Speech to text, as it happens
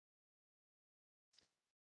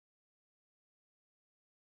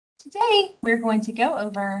Today, we're going to go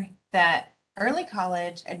over the early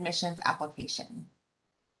college admissions application.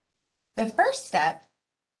 The first step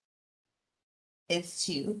is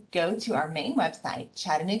to go to our main website,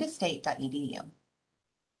 chattanoogastate.edu.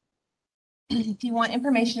 If you want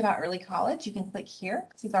information about early college, you can click here.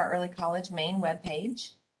 This is our early college main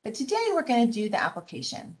webpage. But today, we're going to do the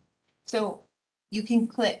application. So you can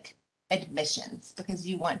click admissions because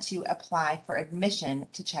you want to apply for admission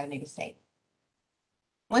to Chattanooga State.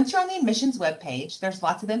 Once you're on the admissions webpage, there's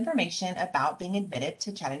lots of information about being admitted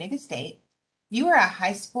to Chattanooga State. You are a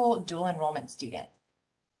high school dual enrollment student.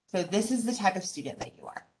 So this is the type of student that you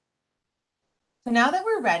are. So now that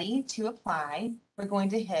we're ready to apply, we're going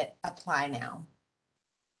to hit apply now.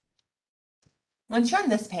 Once you're on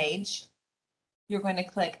this page, you're going to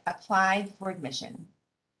click apply for admission.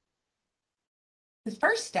 The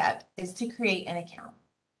first step is to create an account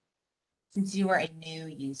since you are a new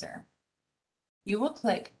user. You will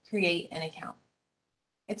click create an account.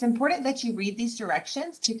 It's important that you read these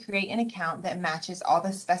directions to create an account that matches all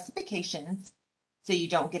the specifications so you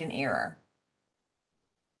don't get an error.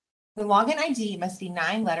 The login ID must be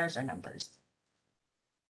 9 letters or numbers.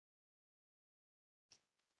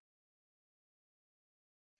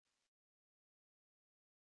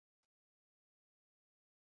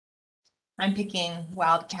 I'm picking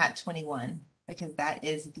Wildcat 21 because that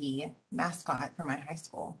is the mascot for my high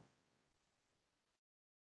school.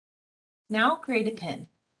 Now create a PIN.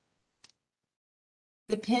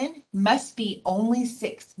 The PIN must be only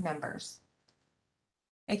 6 numbers.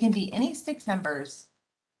 It can be any 6 numbers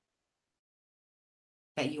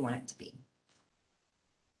that you want it to be.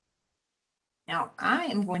 Now I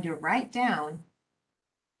am going to write down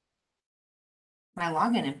my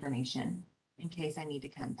login information in case I need to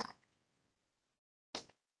come back.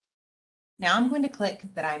 Now I'm going to click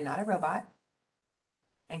that I'm not a robot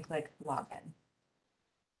and click login.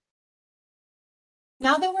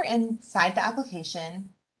 Now that we're inside the application,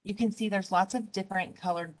 you can see there's lots of different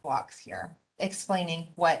colored blocks here explaining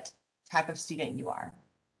what type of student you are.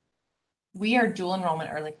 We are dual enrollment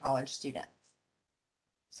early college students.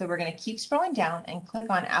 So we're going to keep scrolling down and click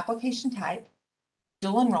on application type,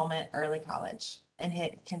 dual enrollment early college, and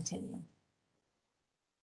hit continue.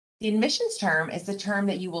 The admissions term is the term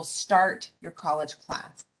that you will start your college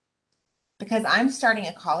class. Because I'm starting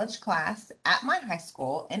a college class at my high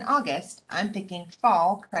school in August, I'm picking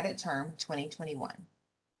fall credit term 2021.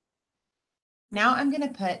 Now I'm going to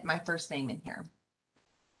put my first name in here.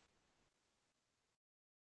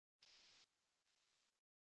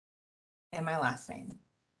 And my last name.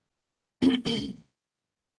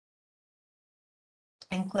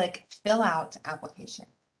 And click fill out application.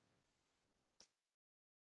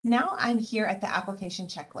 Now I'm here at the application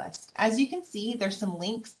checklist. As you can see, there's some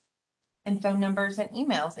links and phone numbers and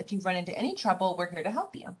emails. If you run into any trouble, we're here to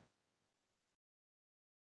help you.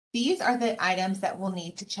 These are the items that we'll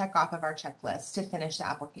need to check off of our checklist to finish the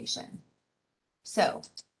application. So,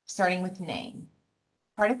 starting with name.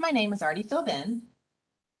 Part of my name is already filled in.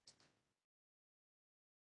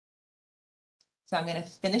 So I'm going to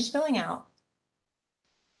finish filling out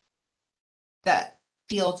the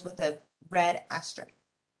fields with a red asterisk.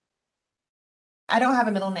 I don't have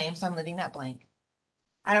a middle name, so I'm leaving that blank.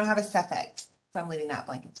 I don't have a suffix, so I'm leaving that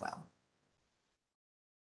blank as well.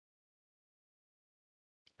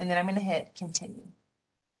 And then I'm going to hit continue.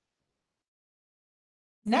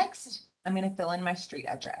 Next, I'm going to fill in my street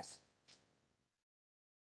address.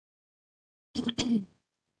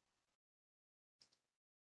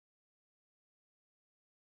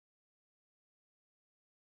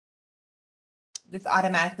 This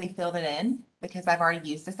automatically filled it in because I've already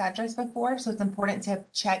used this address before, so it's important to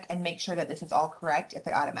check and make sure that this is all correct if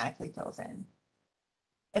it automatically fills in.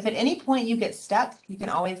 If at any point you get stuck, you can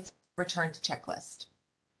always return to checklist.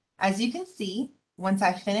 As you can see, once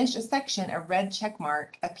I finish a section, a red check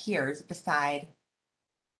mark appears beside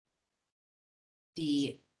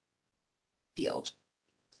the field.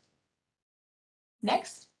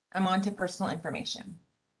 Next, I'm on to personal information.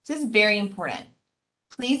 This is very important.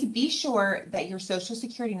 Please be sure that your social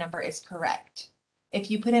security number is correct.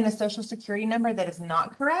 If you put in a social security number that is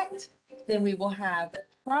not correct, then we will have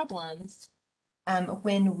problems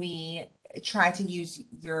when we try to use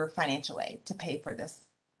your financial aid to pay for this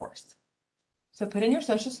course. So put in your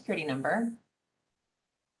social security number.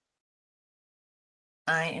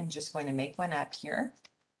 I am just going to make one up here.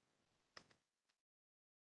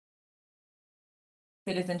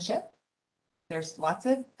 Citizenship. There's lots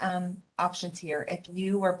of options here. If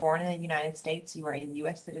you were born in the United States, you are a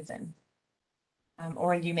U.S. citizen.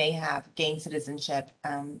 Or you may have gained citizenship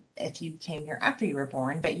if you came here after you were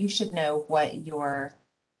born, but you should know what your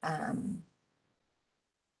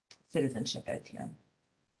citizenship is here.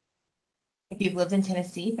 If you've lived in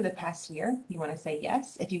Tennessee for the past year, you want to say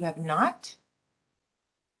yes. If you have not,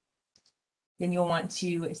 then you'll want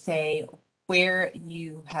to say where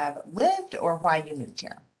you have lived or why you moved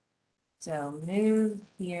here. So moved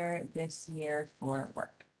here this year for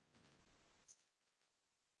work.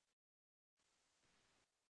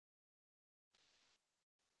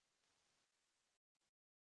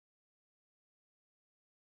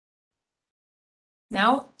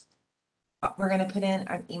 Now we're going to put in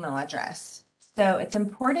an email address. So it's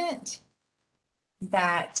important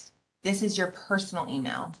that this is your personal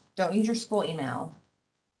email. Don't use your school email,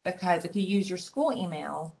 because if you use your school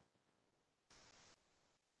email,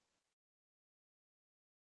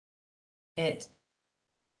 it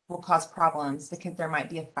will cause problems because there might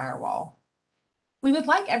be a firewall. We would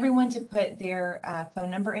like everyone to put their phone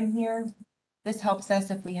number in here. This helps us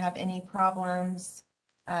if we have any problems.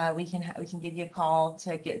 We can give you a call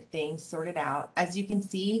to get things sorted out. As you can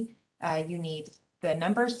see, you need the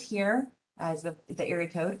numbers here as the area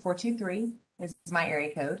code 423 is my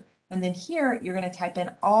area code. And then here, you're going to type in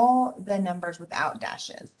all the numbers without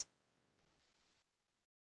dashes.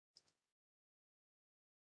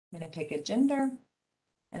 I'm going to pick a gender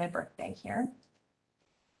and a birthday here.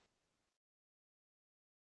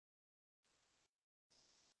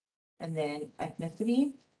 And then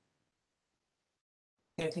ethnicity.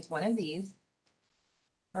 I'm going to pick one of these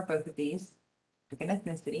or both of these, pick an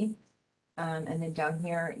ethnicity. And then down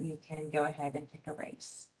here, you can go ahead and pick a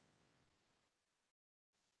race.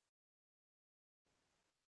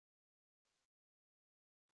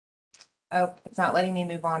 Oh, it's not letting me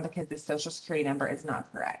move on because the social security number is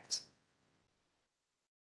not correct.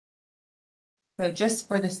 So just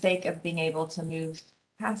for the sake of being able to move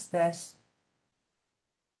past this,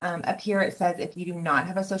 up here it says if you do not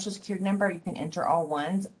have a social security number, you can enter all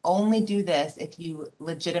ones. Only do this if you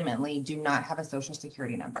legitimately do not have a social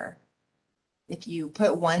security number. If you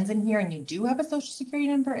put ones in here and you do have a social security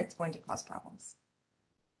number, it's going to cause problems.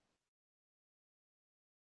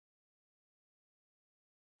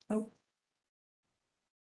 Oh.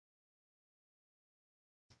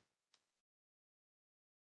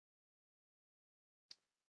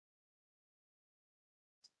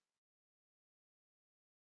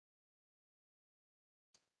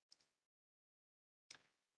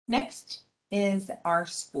 Next is our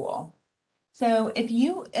school. So if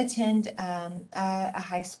you attend a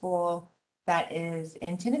high school that is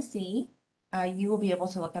in Tennessee, you will be able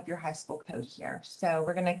to look up your high school code here. So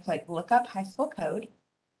we're going to click look up high school code,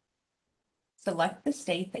 select the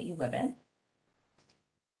state that you live in,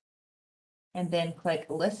 and then click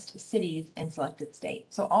list cities in selected state.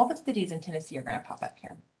 So all the cities in Tennessee are going to pop up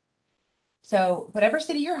here. So whatever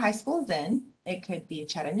city your high school is in, it could be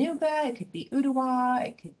Chattanooga, it could be Ottawa,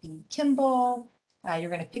 it could be Kimball. You're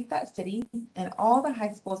going to pick that city, and all the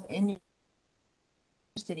high schools in your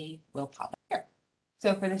city will pop up here.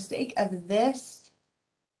 So for the sake of this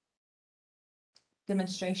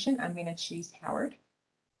demonstration, I'm going to choose Howard.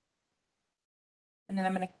 And then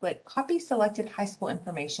I'm going to click copy selected high school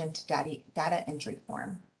information to data entry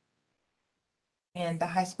form. And the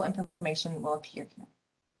high school information will appear here.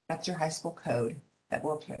 That's your high school code that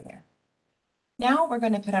will appear there. Now we're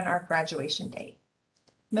going to put on our graduation date.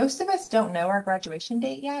 Most of us don't know our graduation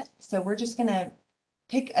date yet, so we're just going to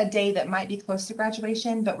pick a day that might be close to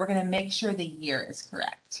graduation, but we're going to make sure the year is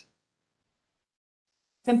correct.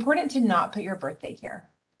 It's important to not put your birthday here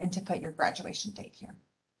and to put your graduation date here.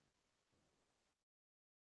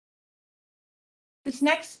 This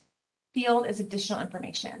next field is additional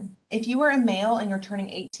information. If you are a male and you're turning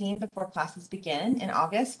 18 before classes begin in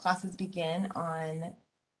August, classes begin on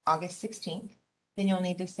August 16th, then you'll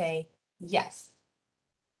need to say yes,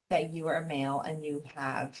 that you are a male and you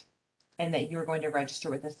have, and that you're going to register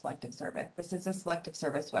with a selective service. This is a selective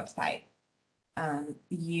service website.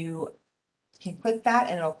 You can click that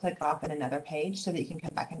and it'll click off in another page so that you can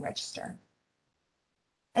come back and register.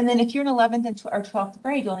 And then if you're in 11th or 12th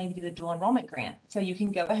grade, you'll need to do the dual enrollment grant. So you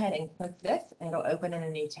can go ahead and click this and it'll open in a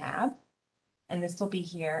new tab. And this will be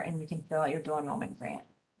here and you can fill out your dual enrollment grant.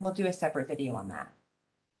 We'll do a separate video on that.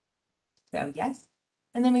 So yes.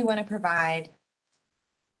 And then we want to provide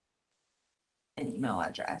an email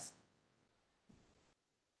address.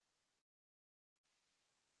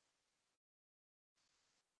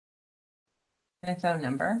 And a phone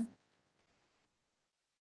number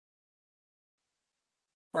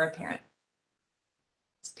for a parent.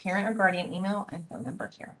 It's parent or guardian email and phone number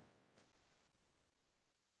here.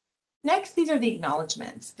 Next, these are the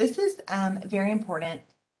acknowledgements. This is very important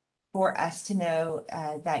for us to know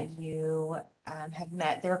that you have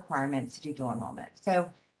met the requirements to do dual enrollment. So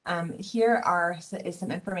Here is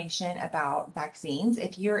some information about vaccines.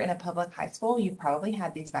 If you're in a public high school, you probably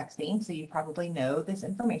had these vaccines, so you probably know this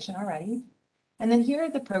information already. And then here are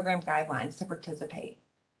the program guidelines to participate.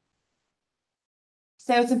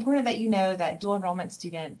 So it's important that you know that dual enrollment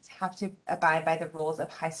students have to abide by the rules of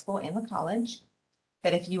high school and the college,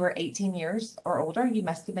 that if you are 18 years or older, you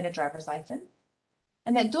must submit a driver's license,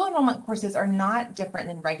 and that dual enrollment courses are not different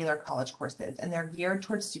than regular college courses, and they're geared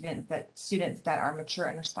towards students that are mature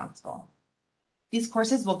and responsible. These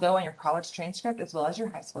courses will go on your college transcript as well as your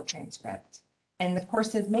high school transcript, and the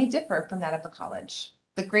courses may differ from that of the college.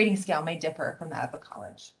 The grading scale may differ from that of the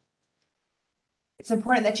college. It's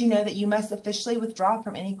important that you know that you must officially withdraw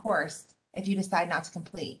from any course if you decide not to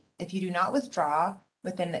complete. If you do not withdraw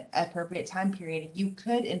within the appropriate time period, you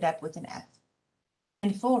could end up with an F.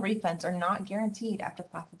 And full refunds are not guaranteed after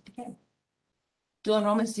classes begin. Dual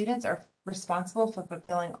enrollment students are responsible for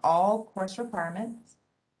fulfilling all course requirements.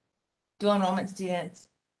 Dual enrollment students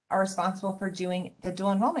are responsible for doing the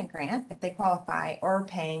dual enrollment grant if they qualify or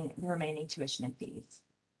paying the remaining tuition and fees.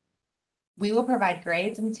 We will provide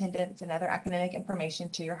grades and attendance and other academic information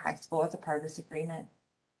to your high school as a part of this agreement.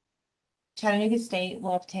 Chattanooga State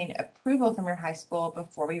will obtain approval from your high school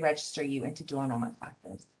before we register you into dual enrollment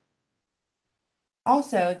classes.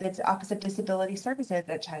 Also, the Office of Disability Services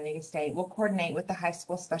at Chattanooga State will coordinate with the high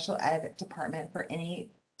school special ed department for any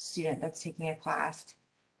student that's taking a class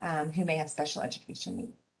who may have special education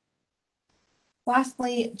needs.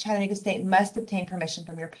 Lastly, Chattanooga State must obtain permission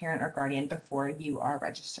from your parent or guardian before you are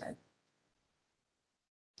registered.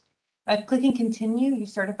 By clicking continue, you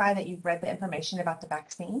certify that you've read the information about the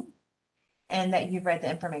vaccine and that you've read the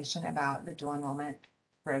information about the dual enrollment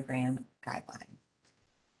program guidelines.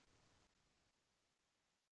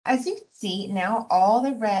 As you can see, now all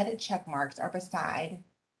the red check marks are beside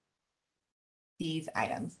these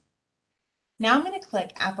items. Now I'm going to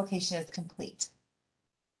click application is complete.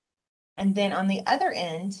 And then on the other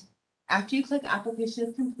end, after you click application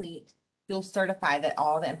is complete, you'll certify that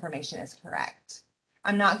all the information is correct.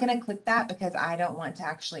 I'm not going to click that because I don't want to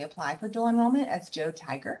actually apply for dual enrollment as Joe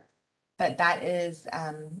Tiger, but that is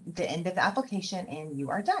the end of the application and you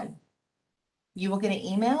are done. You will get an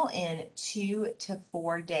email in 2 to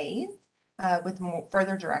 4 days with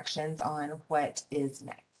further directions on what is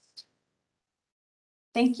next.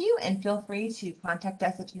 Thank you, and feel free to contact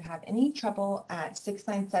us if you have any trouble at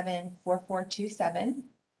 697-4427,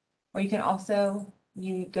 or you can also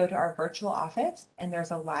go to our virtual office and there's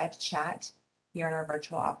a live chat here in our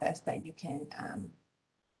virtual office that you can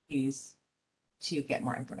use to get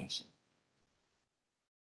more information.